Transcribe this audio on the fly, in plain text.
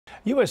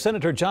U.S.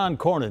 Senator John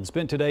Cornyn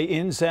spent today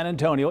in San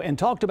Antonio and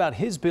talked about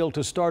his bill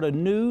to start a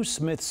new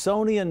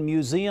Smithsonian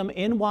Museum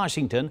in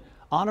Washington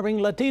honoring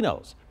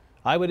Latinos.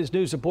 Eyewitness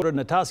News reporter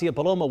Natasha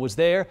Paloma was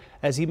there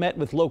as he met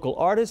with local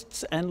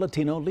artists and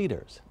Latino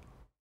leaders.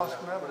 What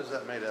is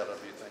that made out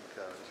of, you think?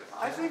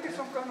 I think it's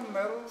some kind of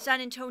metal.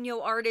 San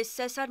Antonio artist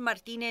Cesar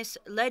Martinez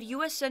led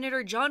U.S.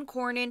 Senator John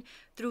Cornyn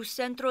through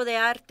Centro de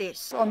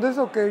Artes. On this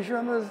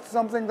occasion, it's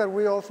something that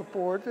we all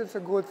support. It's a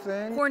good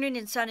thing. Cornyn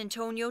in San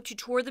Antonio to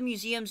tour the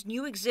museum's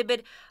new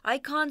exhibit,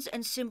 Icons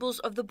and Symbols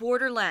of the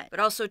Borderland, but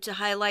also to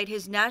highlight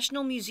his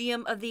National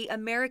Museum of the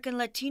American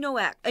Latino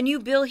Act, a new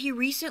bill he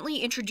recently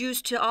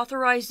introduced to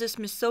authorize the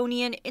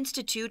Smithsonian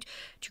Institute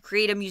to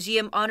create a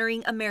museum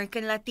honoring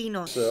American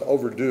Latinos. It's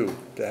overdue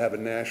to have a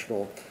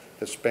national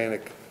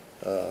Hispanic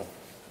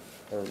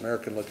or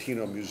American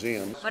Latino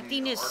museum.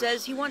 Martinez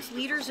says he wants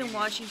leaders in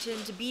Washington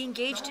to be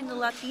engaged in the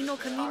Latino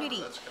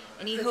community,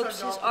 and he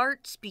hopes his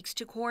art speaks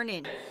to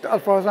Cornyn.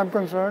 As far as I'm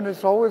concerned,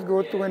 it's always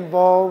good to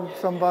involve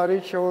somebody,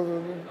 show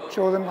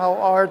them how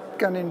art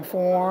can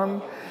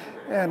inform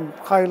and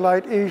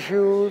highlight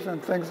issues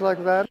and things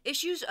like that.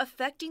 Issues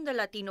affecting the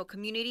Latino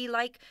community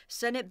like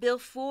Senate Bill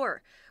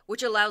 4,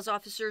 which allows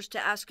officers to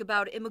ask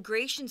about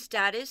immigration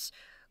status.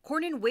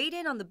 Cornyn weighed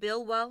in on the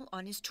bill while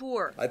on his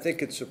tour. I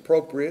think it's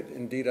appropriate.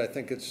 Indeed, I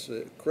think it's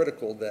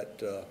critical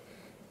that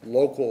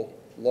local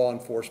law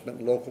enforcement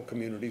and local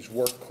communities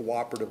work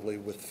cooperatively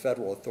with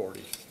federal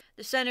authorities.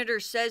 The senator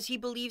says he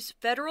believes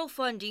federal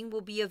funding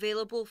will be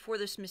available for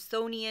the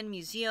Smithsonian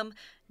Museum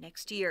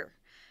next year.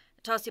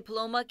 Natasha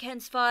Paloma,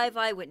 KENS 5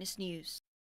 Eyewitness News.